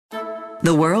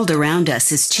The world around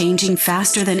us is changing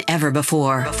faster than ever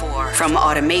before. From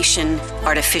automation,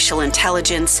 artificial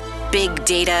intelligence, big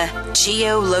data,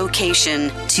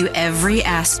 geolocation, to every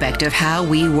aspect of how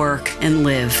we work and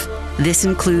live. This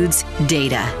includes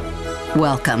data.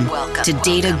 Welcome to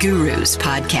Data Gurus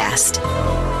Podcast.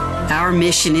 Our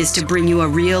mission is to bring you a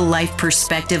real-life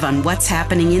perspective on what's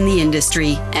happening in the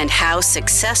industry and how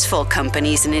successful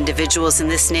companies and individuals in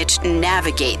this niche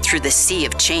navigate through the sea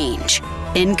of change.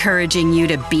 Encouraging you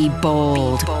to be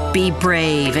bold, be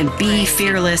brave, and be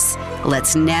fearless.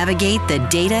 Let's navigate the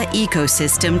data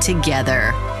ecosystem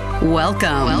together.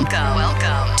 Welcome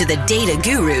to the Data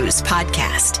Gurus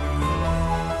Podcast.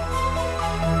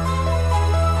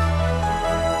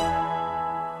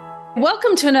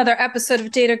 Welcome to another episode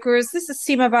of Data Gurus. This is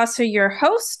Seema Basu, your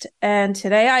host, and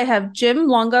today I have Jim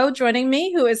Longo joining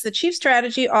me, who is the Chief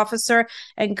Strategy Officer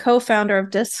and co-founder of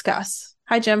Disqus.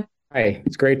 Hi, Jim. Hi,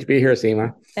 it's great to be here,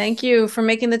 Seema. Thank you for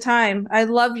making the time. I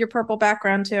love your purple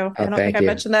background too. I don't think I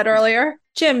mentioned that earlier.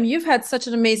 Jim, you've had such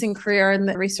an amazing career in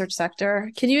the research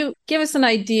sector. Can you give us an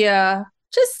idea,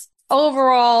 just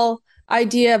overall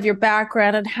idea of your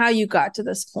background and how you got to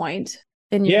this point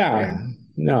in your career?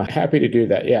 No, happy to do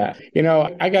that. Yeah.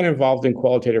 I got involved in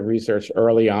qualitative research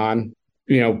early on,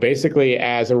 basically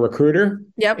as a recruiter.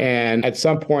 Yep. And at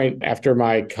some point after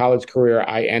my college career,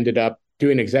 I ended up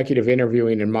doing executive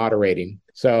interviewing and moderating.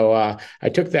 So I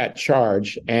took that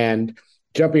charge, and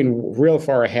jumping real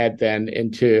far ahead then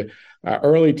into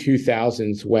early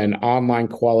 2000s when online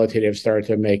qualitative started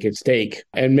to make its stake,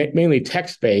 and mainly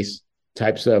text-based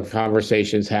types of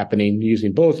conversations happening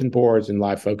using bulletin boards and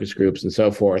live focus groups and so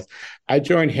forth. I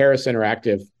joined Harris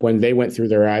Interactive when they went through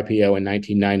their IPO in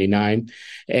 1999,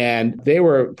 and they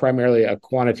were primarily a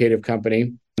quantitative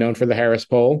company known for the Harris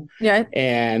Poll. Yeah.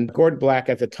 And Gordon Black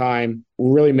at the time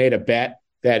really made a bet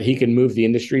that he can move the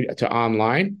industry to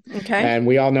online. Okay. And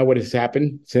we all know what has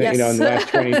happened in the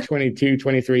last 22,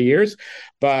 23 years.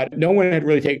 But no one had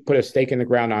really put a stake in the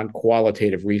ground on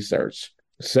qualitative research.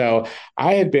 So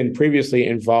I had been previously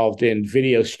involved in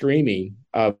video streaming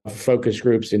of focus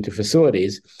groups into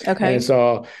facilities. Okay. And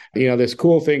so, this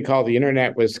cool thing called the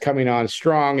internet was coming on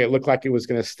strong. It looked like it was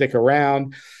going to stick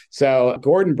around. So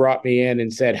Gordon brought me in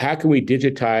and said, how can we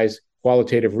digitize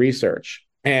qualitative research?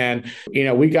 And,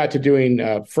 we got to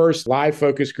doing first live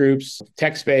focus groups,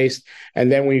 text-based,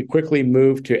 and then we quickly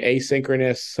moved to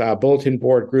asynchronous bulletin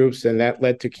board groups, and that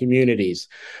led to communities.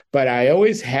 But I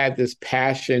always had this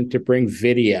passion to bring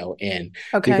video in,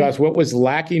 because what was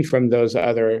lacking from those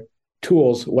other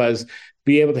tools was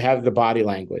be able to have the body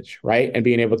language, right? And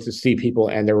being able to see people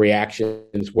and their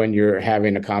reactions when you're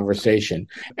having a conversation.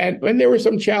 And there were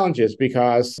some challenges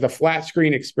because the flat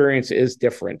screen experience is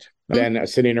different than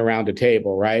sitting around a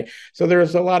table, right? So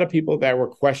there's a lot of people that were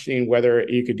questioning whether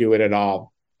you could do it at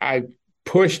all. I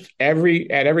pushed at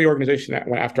every organization that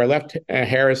after I left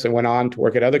Harris and went on to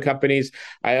work at other companies,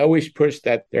 I always pushed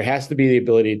that there has to be the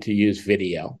ability to use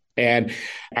video. And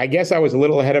I guess I was a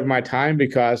little ahead of my time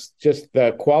because just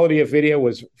the quality of video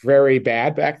was very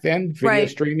bad back then. Video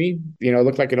streaming,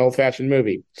 looked like an old-fashioned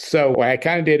movie. So what I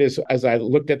kind of did is, as I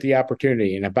looked at the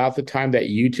opportunity, and about the time that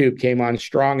YouTube came on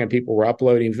strong and people were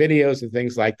uploading videos and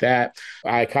things like that,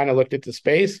 I kind of looked at the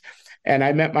space. And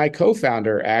I met my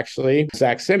co-founder, actually,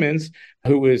 Zach Simmons,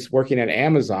 who was working at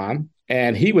Amazon.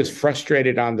 And he was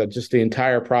frustrated on the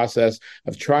entire process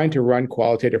of trying to run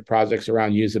qualitative projects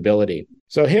around usability.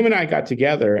 So him and I got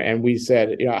together and we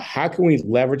said, how can we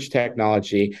leverage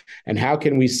technology and how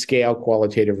can we scale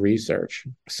qualitative research?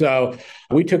 So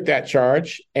we took that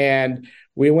charge and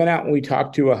we went out and we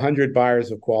talked to 100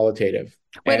 buyers of qualitative.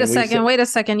 Wait a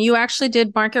second. You actually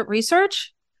did market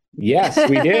research? Yes,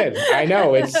 we did. I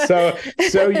know it's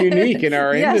so unique in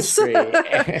our industry,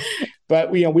 but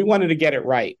we wanted to get it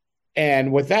right.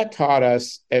 And what that taught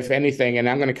us, if anything, and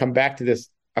I'm going to come back to this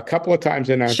a couple of times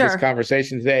in this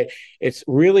conversation today, it's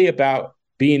really about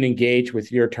being engaged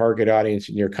with your target audience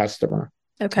and your customer.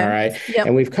 Okay. All right. Yep.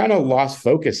 And we've kind of lost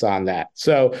focus on that.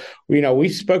 So, we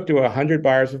spoke to 100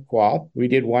 buyers of qual. We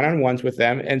did one-on-ones with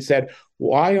them and said,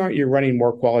 why aren't you running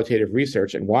more qualitative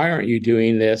research? And why aren't you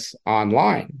doing this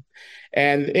online?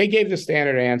 And they gave the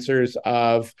standard answers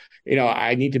of,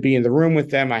 I need to be in the room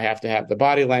with them. I have to have the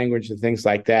body language and things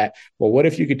like that. Well, what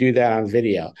if you could do that on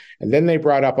video? And then they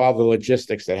brought up all the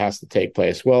logistics that has to take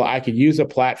place. Well, I could use a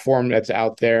platform that's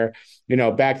out there.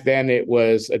 Back then it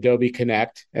was Adobe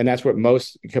Connect, and that's what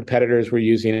most competitors were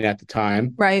using at the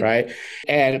time. Right.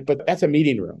 But that's a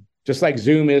meeting room, just like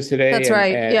Zoom is today. That's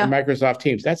and Microsoft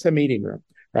Teams. That's a meeting room.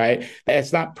 Right.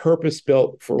 It's not purpose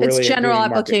built for really. It's general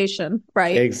application.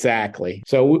 Right. Exactly.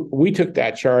 So we took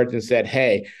that charge and said,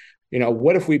 hey,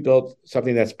 what if we built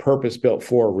something that's purpose built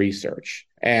for research?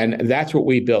 And that's what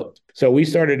we built. So we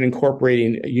started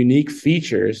incorporating unique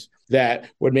features that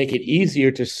would make it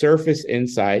easier to surface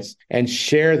insights and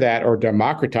share that, or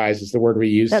democratize is the word we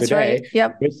use today, right.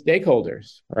 Yep. with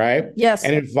stakeholders, right? Yes.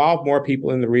 And involve more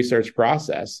people in the research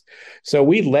process. So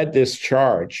we led this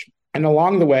charge. And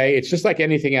along the way, it's just like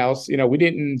anything else. We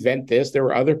didn't invent this. There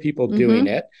were other people doing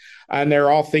it. And they're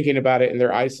all thinking about it in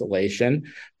their isolation.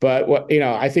 But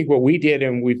I think what we did,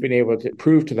 and we've been able to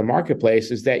prove to the marketplace,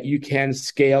 is that you can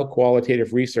scale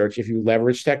qualitative research if you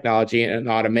leverage technology and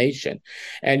automation,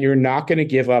 and you're not going to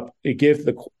give up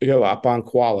on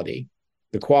quality.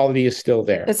 The quality is still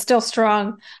there. It's still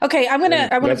strong. Okay, I want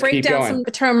to break down some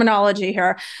terminology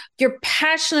here. You're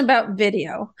passionate about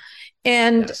video.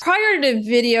 And yes. Prior to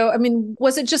video,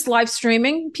 was it just live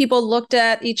streaming? People looked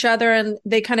at each other and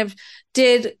they kind of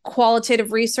did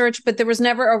qualitative research, but there was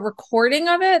never a recording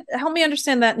of it? Help me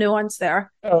understand that nuance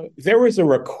there. There was a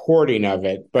recording of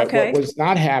it, but What was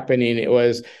not happening, it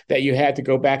was that you had to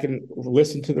go back and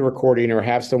listen to the recording, or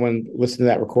have someone listen to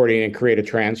that recording and create a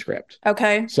transcript.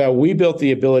 Okay. So we built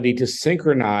the ability to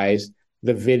synchronize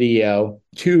the video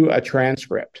to a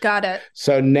transcript. Got it.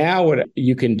 So now what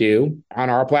you can do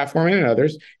on our platform and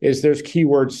others is there's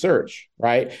keyword search,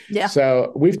 right? Yeah.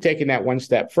 So we've taken that one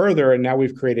step further, and now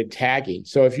we've created tagging.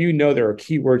 So if you know there are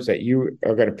keywords that you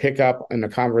are going to pick up in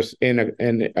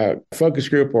a focus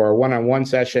group or a one-on-one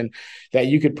session, that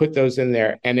you could put those in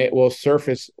there, and it will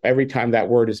surface every time that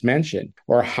word is mentioned,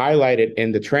 or highlight it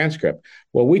in the transcript.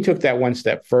 Well, we took that one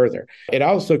step further. It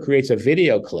also creates a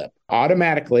video clip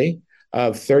automatically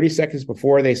of 30 seconds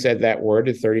before they said that word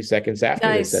and 30 seconds after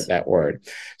they said that word.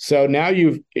 So now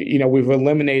we've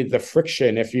eliminated the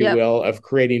friction, if you will, of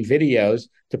creating videos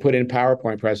to put in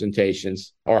PowerPoint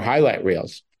presentations or highlight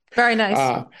reels. Very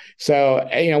nice.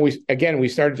 We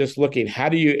started just looking, how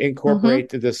do you incorporate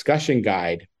the discussion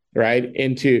guide, right?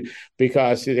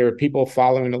 Because there are people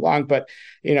following along, but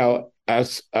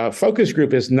a focus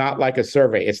group is not like a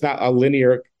survey. It's not a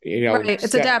linear, right.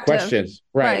 It's adaptive questions,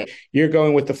 right? You're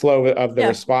going with the flow of the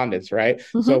respondents, right?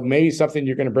 So maybe something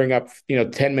you're going to bring up,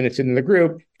 10 minutes into the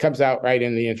group comes out right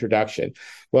in the introduction.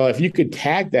 Well, if you could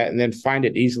tag that and then find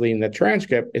it easily in the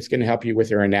transcript, it's going to help you with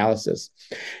your analysis.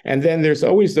 And then there's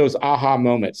always those aha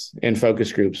moments in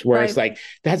focus groups where it's like,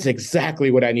 that's exactly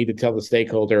what I need to tell the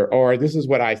stakeholder, or this is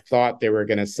what I thought they were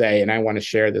going to say, and I want to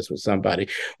share this with somebody.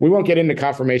 We won't get into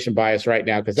confirmation bias right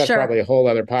now, because that's probably a whole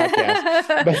other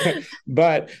podcast.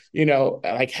 but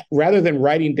rather than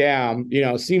writing down,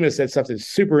 Seema said something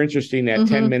super interesting at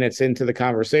 10 minutes into the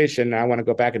conversation, I want to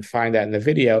go back and find that in the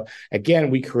video. Again,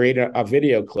 we create a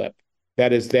video clip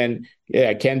that is then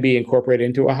can be incorporated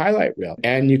into a highlight reel,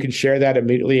 and you can share that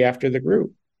immediately after the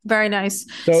group. Very nice.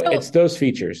 So it's those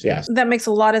features. Yes. That makes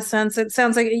a lot of sense. It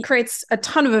sounds like it creates a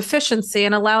ton of efficiency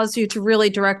and allows you to really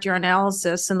direct your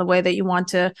analysis in the way that you want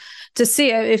to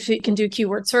see it, if you can do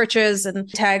keyword searches and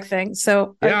tag things.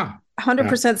 So I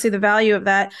 100% see the value of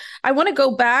that. I want to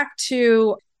go back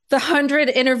to the 100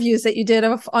 interviews that you did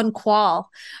on Qual.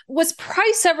 Was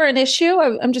price ever an issue?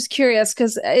 I'm just curious,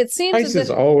 because it seems price is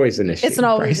always an issue. It's an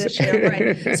always issue,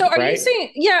 right? So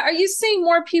are you seeing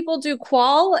more people do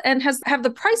Qual, and have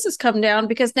the prices come down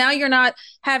because now you're not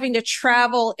having to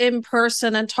travel in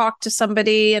person and talk to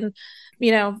somebody and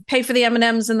pay for the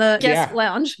M&Ms in the guest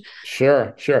lounge?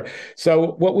 Sure.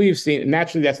 So what we've seen,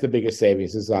 naturally, that's the biggest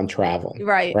savings is on travel.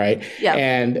 Right. Yeah.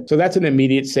 And so that's an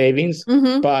immediate savings,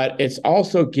 but it's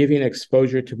also giving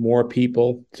exposure to more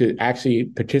people to actually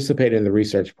participate in the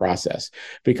research process,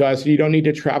 because you don't need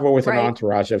to travel with an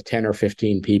entourage of 10 or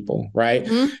 15 people, right?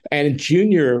 And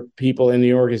junior people in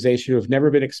the organization who have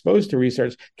never been exposed to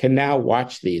research can now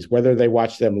watch these, whether they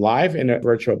watch them live in a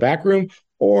virtual back room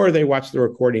or they watch the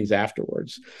recordings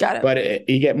afterwards. Got it. But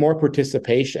you get more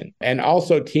participation. And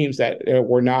also teams that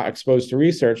were not exposed to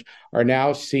research are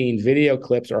now seeing video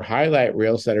clips or highlight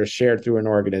reels that are shared through an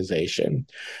organization.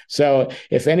 So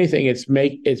if anything,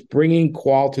 it's bringing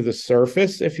Qual to the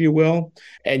surface, if you will,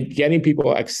 and getting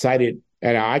people excited.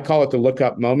 And I call it the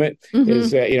look-up moment,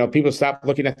 is people stop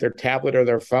looking at their tablet or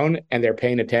their phone and they're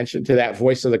paying attention to that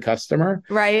voice of the customer.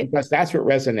 Right. Because that's what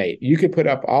resonates. You could put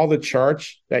up all the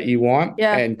charts that you want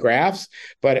and graphs,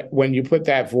 but when you put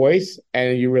that voice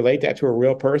and you relate that to a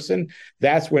real person,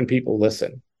 that's when people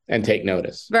listen and take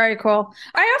notice. Very cool.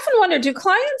 I often wonder,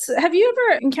 have you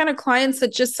ever encountered clients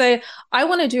that just say, I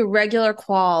want to do regular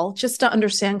Qual just to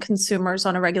understand consumers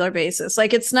on a regular basis?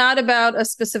 Like, it's not about a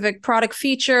specific product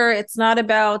feature. It's not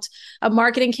about a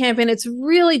marketing campaign. It's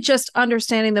really just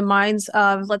understanding the minds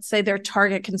of, let's say, their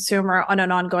target consumer on an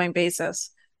ongoing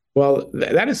basis. Well,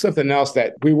 that is something else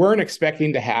that we weren't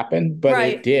expecting to happen, but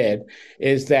it did,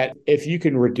 is that if you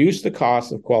can reduce the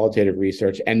cost of qualitative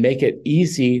research and make it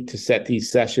easy to set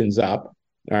these sessions up,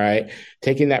 all right,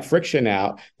 taking that friction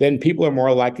out, then people are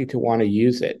more likely to want to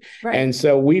use it. Right. And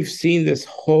so we've seen this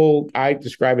whole, I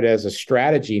describe it as a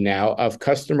strategy now of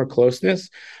customer closeness,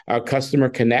 customer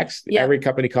connects. Yep. Every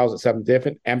company calls it something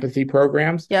different, empathy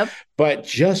programs. Yep. But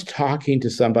just talking to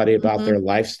somebody about their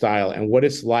lifestyle and what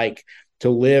it's like to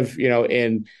live,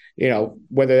 in,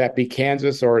 whether that be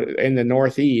Kansas or in the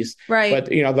Northeast, right? But,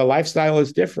 the lifestyle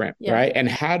is different, right? And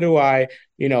how do I,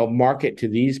 market to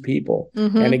these people?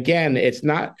 And again,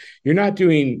 you're not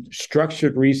doing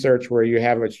structured research where you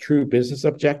have a true business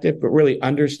objective, but really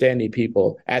understanding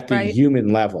people at the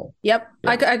human level. Yep. Yeah.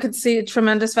 I could see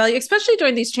tremendous value, especially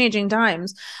during these changing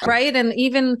times, right? And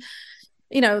even,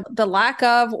 the lack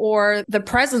of or the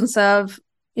presence of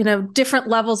different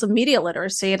levels of media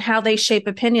literacy and how they shape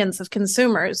opinions of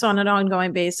consumers on an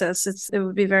ongoing basis. It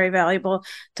would be very valuable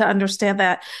to understand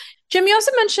that. Jim, you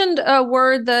also mentioned a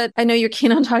word that I know you're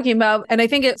keen on talking about, and I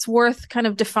think it's worth kind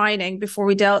of defining before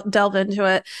we delve into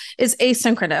it, is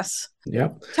asynchronous. Yeah.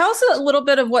 Tell us a little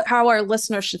bit of how our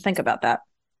listeners should think about that.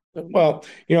 Well,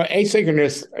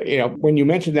 asynchronous, when you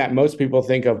mention that, most people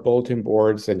think of bulletin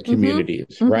boards and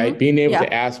communities, right? Being able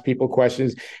to ask people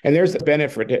questions. And there's a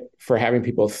benefit for having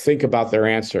people think about their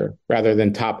answer rather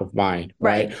than top of mind,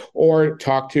 right? Or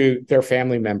talk to their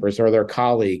family members or their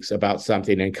colleagues about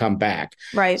something and come back.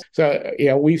 Right. So,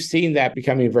 we've seen that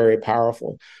becoming very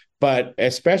powerful. But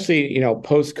especially,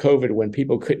 post-COVID, when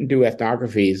people couldn't do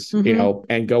ethnographies,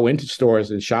 and go into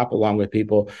stores and shop along with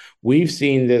people, we've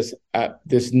seen this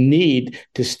need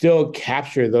to still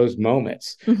capture those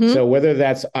moments. So whether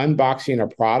that's unboxing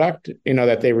a product,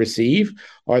 that they receive,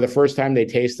 or the first time they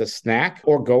taste a snack,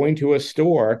 or going to a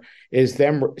store, is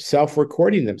them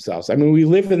self-recording themselves. I mean, we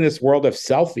live in this world of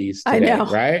selfies today,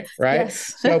 right?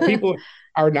 Yes. So people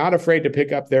are not afraid to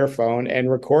pick up their phone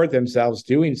and record themselves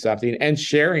doing something and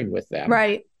sharing with them.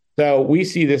 Right. So we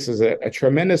see this as a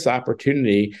tremendous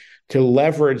opportunity to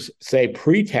leverage, say,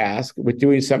 pre-task with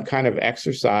doing some kind of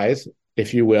exercise,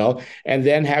 if you will, and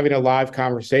then having a live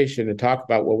conversation to talk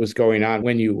about what was going on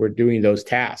when you were doing those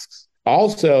tasks.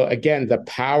 Also, again, the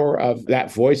power of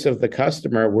that voice of the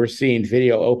customer. We're seeing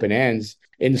video open ends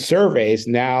in surveys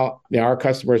now. Our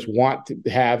customers want to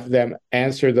have them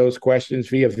answer those questions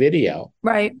via video,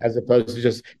 right, as opposed to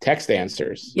just text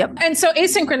answers. Yep. And so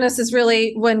asynchronous is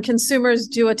really when consumers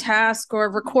do a task or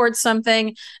record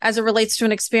something as it relates to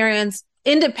an experience,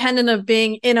 independent of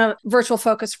being in a virtual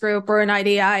focus group or an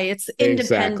IDI. It's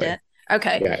independent. Exactly.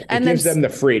 Okay. Yeah, it gives them the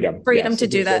freedom to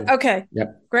do that. Okay.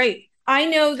 Yep. Great. I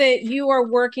know that you are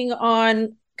working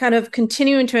on kind of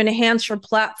continuing to enhance your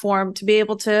platform to be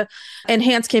able to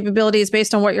enhance capabilities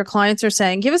based on what your clients are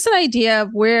saying. Give us an idea of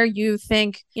where you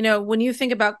think, when you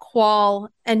think about Qual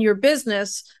and your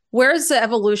business, where's the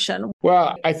evolution?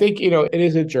 Well, I think, it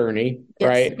is a journey,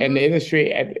 right? And the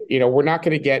industry, we're not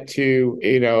going to get to,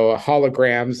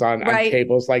 holograms on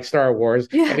tables like Star Wars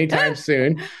anytime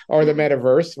soon, or the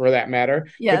metaverse for that matter.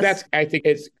 Yes. But I think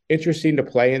it's interesting to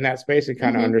play in that space and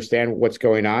kind of understand what's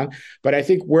going on. But I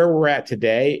think where we're at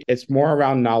today, it's more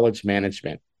around knowledge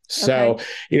management. So,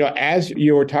 as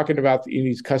you were talking about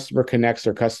these customer connects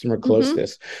or customer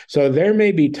closeness, so there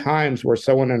may be times where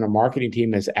someone in a marketing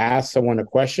team has asked someone a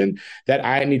question that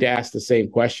I need to ask the same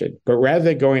question. But rather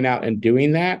than going out and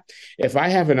doing that, if I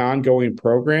have an ongoing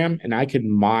program and I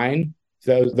can mine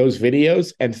those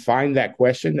videos and find that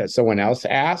question that someone else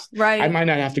asked, I might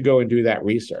not have to go and do that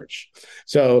research.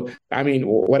 So, I mean,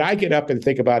 what I get up and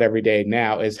think about every day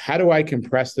now is how do I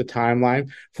compress the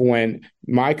timeline for when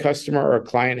my customer or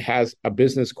client has a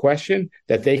business question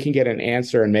that they can get an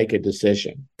answer and make a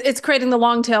decision. It's creating the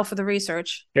long tail for the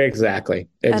research. Exactly.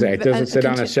 It doesn't sit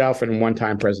on a shelf in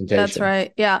one-time presentation. That's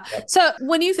right. Yeah. Yep. So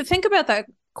when you think about that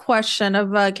question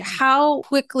of how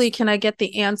quickly can I get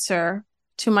the answer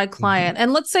to my client?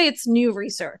 And let's say it's new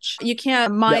research. You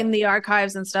can't mine the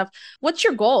archives and stuff. What's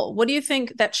your goal? What do you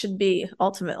think that should be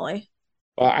ultimately?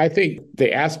 Well, I think the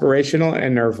aspirational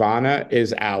and nirvana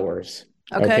is hours.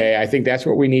 Okay. I think that's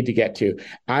what we need to get to.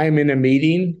 I'm in a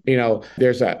meeting,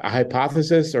 there's a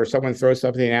hypothesis or someone throws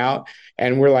something out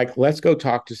and we're like, let's go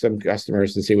talk to some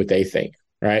customers and see what they think.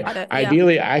 Right.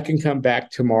 Ideally, I can come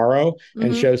back tomorrow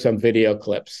and show some video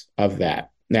clips of that.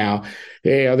 Now,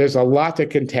 there's a lot to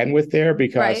contend with there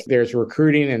because there's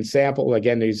recruiting and sample.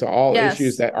 Again, these are all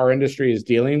issues that our industry is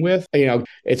dealing with.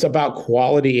 It's about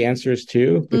quality answers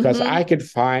too, because I could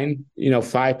find,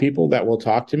 5 people that will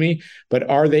talk to me, but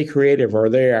are they creative? Are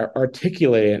they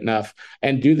articulate enough?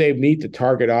 And do they meet the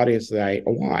target audience that I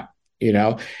want?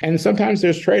 and sometimes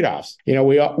there's trade-offs.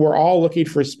 We're all looking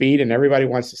for speed and everybody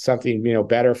wants something,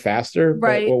 better, faster.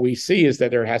 Right. But what we see is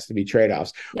that there has to be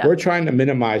trade-offs. Yeah. We're trying to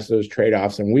minimize those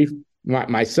trade-offs. And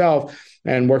myself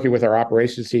and working with our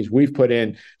operations teams, we've put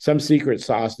in some secret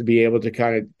sauce to be able to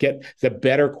kind of get the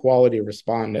better quality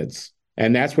respondents.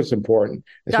 And that's what's important,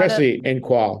 especially in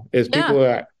qual, is people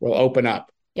that will open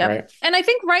up. Yeah. Right? And I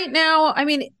think right now,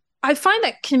 I find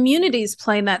that communities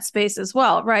play in that space as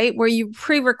well, right? Where you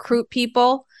pre-recruit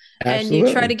people. Absolutely. And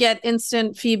you try to get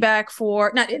instant feedback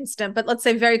not instant, but let's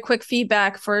say very quick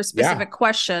feedback for a specific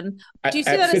question. Do you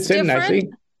see that as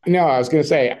different? No, I was going to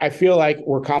say, I feel like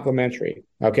we're complementary.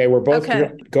 Okay. We're both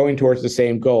going towards the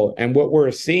same goal. And what we're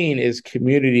seeing is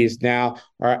communities now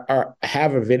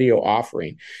have a video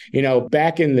offering.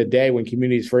 Back in the day when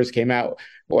communities first came out,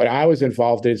 what I was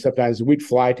involved in, sometimes we'd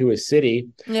fly to a city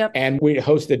and we'd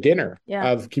host a dinner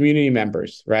of community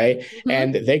members, right? Mm-hmm.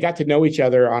 And they got to know each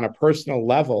other on a personal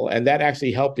level, and that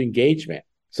actually helped engagement.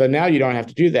 So now you don't have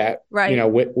to do that, right?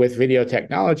 With video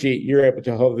technology, you're able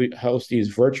to host these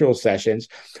virtual sessions,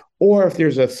 or if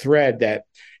there's a thread that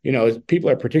people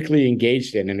are particularly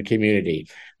engaged in a community,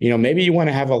 maybe you want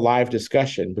to have a live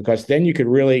discussion, because then you could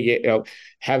really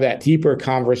have that deeper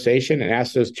conversation and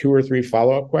ask those 2 or 3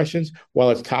 follow-up questions while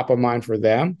it's top of mind for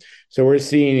them. So we're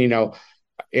seeing,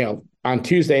 on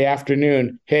Tuesday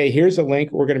afternoon, hey, here's a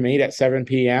link. We're going to meet at 7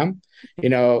 p.m.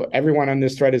 Everyone on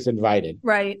this thread is invited.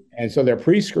 Right. And so they're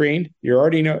pre-screened. You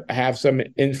already have some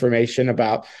information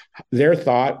about their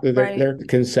thought, their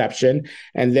conception,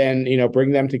 and then,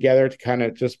 bring them together to kind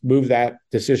of just move that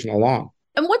decision along.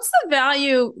 And what's the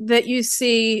value that you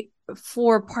see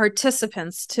for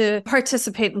participants to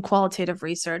participate in qualitative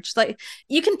research? Like,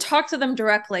 you can talk to them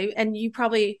directly, and you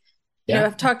probably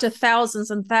I've talked to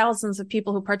thousands and thousands of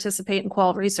people who participate in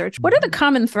qual research. What are the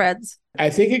common threads? I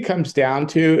think it comes down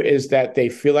to is that they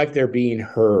feel like they're being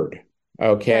heard.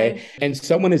 Okay. And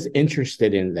someone is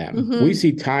interested in them. Mm-hmm. We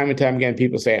see time and time again,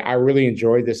 people say, I really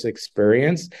enjoyed this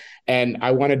experience and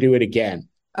I want to do it again.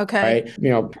 Okay.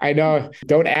 Right. I know,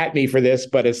 don't at me for this,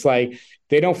 but it's like,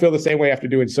 they don't feel the same way after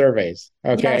doing surveys.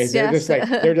 Okay. Yes,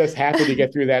 they're just happy to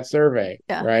get through that survey.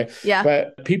 Right. Yeah.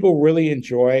 But people really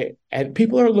enjoy, and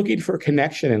people are looking for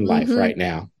connection in life right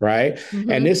now. Right.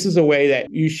 Mm-hmm. And this is a way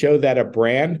that you show that a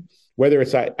brand, whether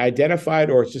it's identified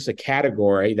or it's just a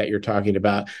category that you're talking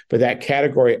about, but that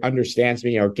category understands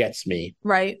me or gets me.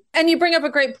 Right. And you bring up a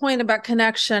great point about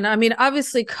connection.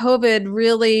 Obviously COVID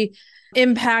really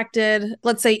impacted,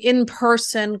 let's say,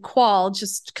 in-person qual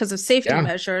just because of safety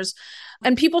measures.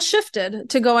 And people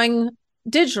shifted to going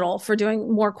digital for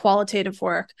doing more qualitative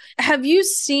work. Have you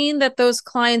seen that those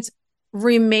clients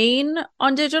remain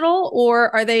on digital,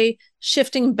 or are they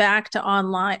shifting back to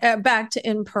online, back to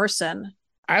in-person?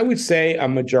 I would say a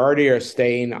majority are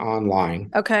staying online.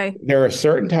 Okay. There are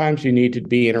certain times you need to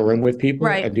be in a room with people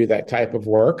and do that type of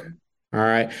work. All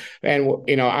right.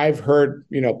 And, I've heard,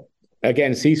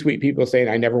 again, C-suite people saying,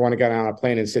 I never want to get on a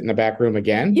plane and sit in the back room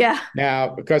again. Yeah.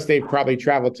 Now, because they've probably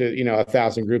traveled to,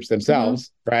 1,000 groups themselves,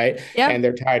 right? Yeah. And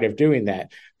they're tired of doing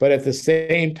that. But at the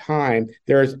same time,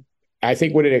 I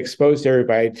think what it exposed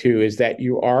everybody to is that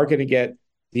you are going to get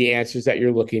the answers that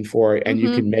you're looking for, and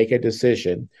you can make a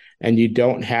decision, and you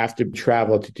don't have to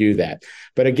travel to do that.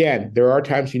 But again, there are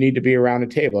times you need to be around a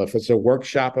table. If it's a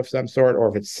workshop of some sort, or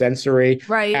if it's sensory,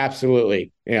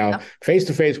 absolutely.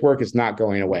 Face-to-face work is not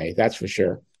going away. That's for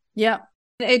sure. Yeah.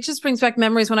 It just brings back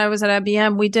memories when I was at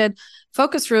IBM. We did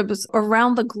focus groups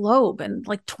around the globe, and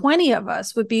like 20 of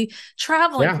us would be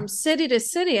traveling from city to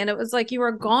city. And it was like you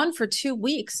were gone for 2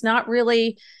 weeks,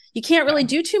 you can't really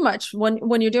do too much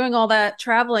when you're doing all that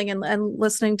traveling and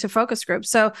listening to focus groups.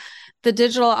 So the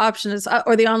digital option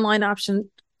or the online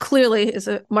option clearly is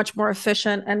a much more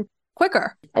efficient and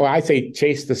quicker. Oh, I say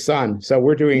chase the sun. So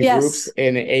we're doing groups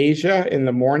in Asia in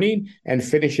the morning and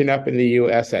finishing up in the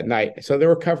US at night. So they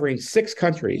were covering 6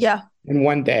 countries in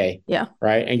one day. Yeah.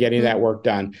 Right. And getting that work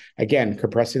done. Again,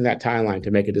 compressing that timeline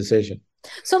to make a decision.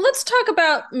 So let's talk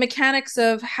about mechanics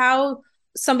of how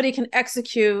somebody can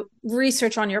execute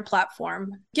research on your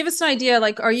platform. Give us an idea.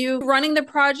 Like, are you running the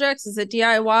projects? Is it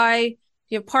DIY? Do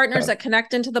you have partners that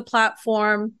connect into the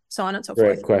platform? So on and so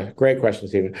forth. Great question,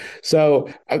 Stephen. So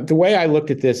the way I looked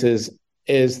at this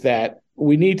is that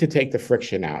we need to take the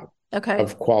friction out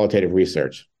of qualitative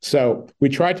research. So we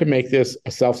tried to make this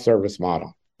a self-service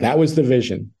model. That was the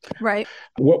vision. Right.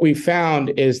 What we found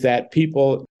is that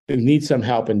people need some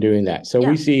help in doing that. So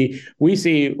we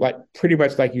see like pretty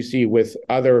much like you see with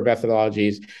other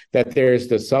methodologies, that there's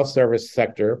the self-service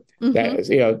sector that is,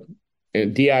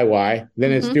 DIY.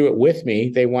 Then it's do it with me.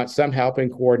 They want some help in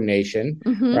coordination,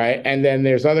 right? And then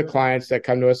there's other clients that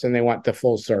come to us and they want the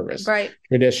full service, right?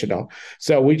 Traditional.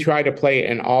 So we try to play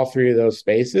in all three of those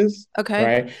spaces,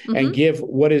 right? And give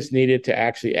what is needed to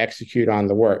actually execute on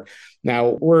the work.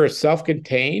 Now, we're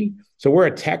self-contained. So we're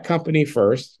a tech company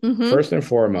first and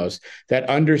foremost, that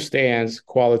understands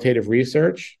qualitative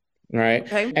research, right?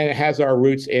 Okay. And it has our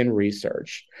roots in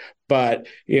research. But,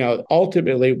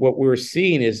 ultimately what we're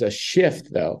seeing is a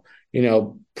shift, though.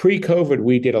 Pre-COVID,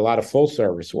 we did a lot of full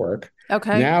service work.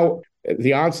 Okay. Now,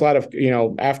 the onslaught of,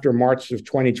 after March of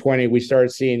 2020, we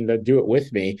started seeing the do it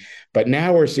with me. But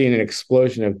now we're seeing an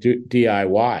explosion of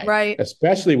DIY, right?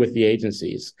 Especially with the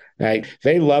agencies. Right?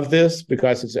 They love this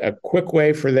because it's a quick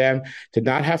way for them to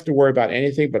not have to worry about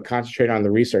anything but concentrate on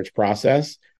the research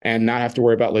process and not have to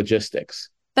worry about logistics.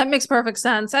 That makes perfect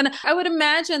sense. And I would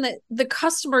imagine that the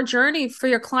customer journey for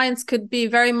your clients could be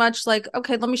very much like,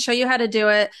 okay, let me show you how to do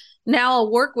it. Now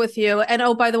I'll work with you. And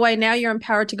oh, by the way, now you're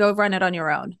empowered to go run it on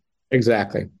your own.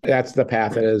 Exactly. That's the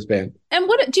path it has been. And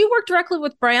do you work directly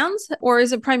with brands or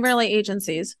is it primarily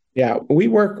agencies? Yeah, we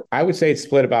work, I would say it's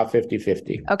split about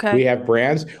 50-50. Okay. We have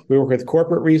brands. We work with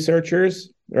corporate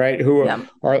researchers, right, who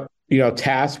are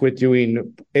tasked with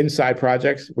doing inside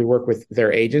projects. We work with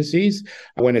their agencies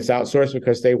when it's outsourced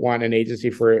because they want an agency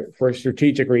for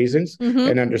strategic reasons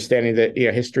and understanding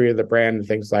the history of the brand and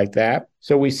things like that.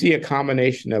 So we see a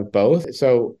combination of both.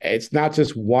 So it's not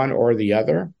just one or the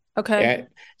other. Okay. And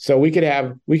so we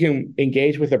can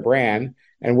engage with a brand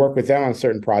and work with them on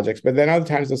certain projects, but then other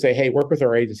times they'll say, hey, work with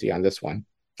our agency on this one.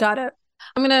 Got it.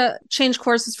 I'm going to change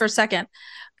courses for a second.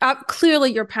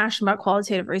 Clearly, you're passionate about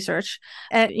qualitative research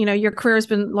and, your career has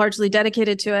been largely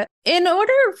dedicated to it. In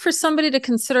order for somebody to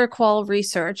consider qual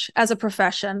research as a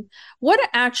profession, what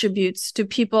attributes do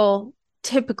people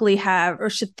typically have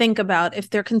or should think about if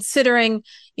they're considering,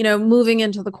 moving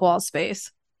into the qual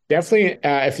space? Definitely,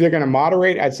 if they're going to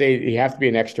moderate, I'd say you have to be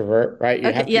an extrovert, right?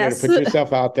 You have to be able to put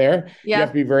yourself out there. You have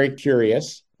to be very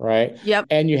curious, right? Yep.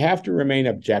 And you have to remain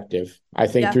objective, I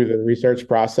think, through the research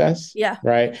process. Yeah.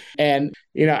 Right. And,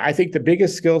 I think the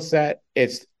biggest skill set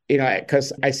is,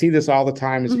 because I see this all the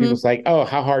time is people's like, oh,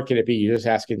 how hard can it be? You're just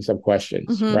asking some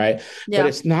questions, right? Yeah. But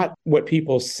it's not what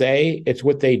people say, it's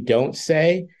what they don't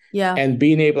say. Yeah. And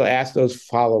being able to ask those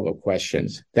follow-up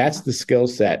questions. That's the skill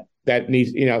set. That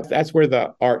needs, that's where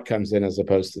the art comes in as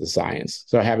opposed to the science.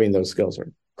 So having those skills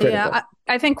are critical. Yeah,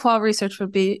 I think qual research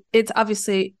it's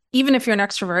obviously, even if you're an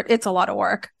extrovert, it's a lot of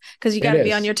work because you got to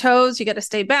be on your toes, you got to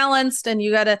stay balanced and you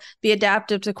got to be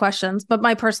adaptive to questions. But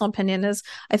my personal opinion is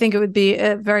I think it would be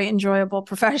a very enjoyable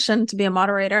profession to be a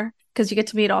moderator because you get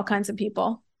to meet all kinds of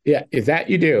people. Yeah, is that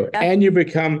you do. Yeah. And you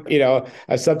become, a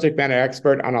subject matter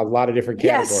expert on a lot of different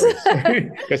categories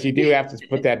because you do have to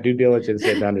put that due diligence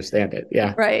in to understand it.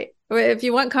 Yeah. Right. If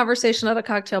you want conversation at a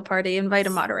cocktail party, invite a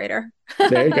moderator.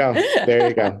 There you go. There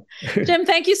you go. Jim,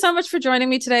 thank you so much for joining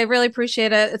me today. I really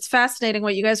appreciate it. It's fascinating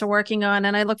what you guys are working on,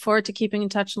 and I look forward to keeping in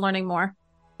touch and learning more.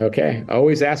 Okay.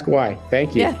 Always ask why.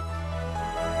 Thank you. Yeah.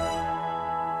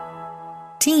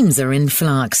 Teams are in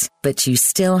flux, but you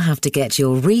still have to get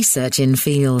your research in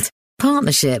field.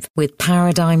 Partnership with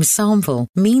Paradigm Sample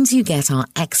means you get our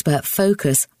expert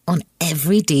focus on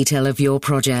every detail of your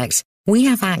project. We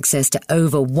have access to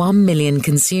over 1 million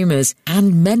consumers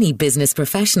and many business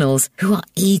professionals who are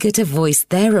eager to voice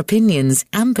their opinions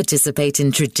and participate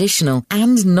in traditional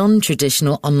and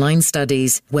non-traditional online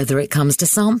studies, whether it comes to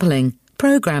sampling,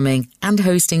 programming and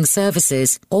hosting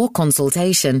services or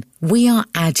consultation. We are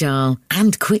agile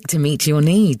and quick to meet your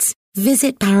needs.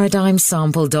 Visit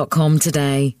paradigmsample.com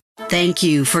today. Thank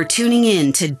you for tuning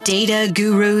in to Data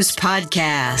Gurus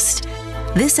Podcast.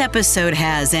 This episode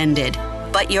has ended,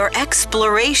 but your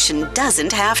exploration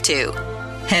doesn't have to.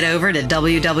 Head over to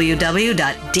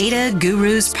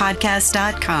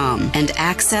www.dataguruspodcast.com and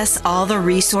access all the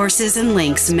resources and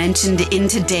links mentioned in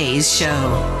today's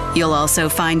show. You'll also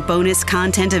find bonus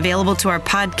content available to our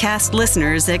podcast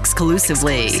listeners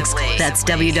exclusively. That's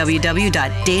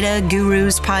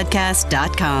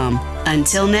www.dataguruspodcast.com.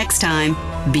 Until next time,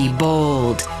 be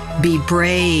bold, be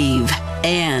brave,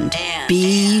 and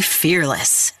be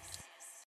fearless.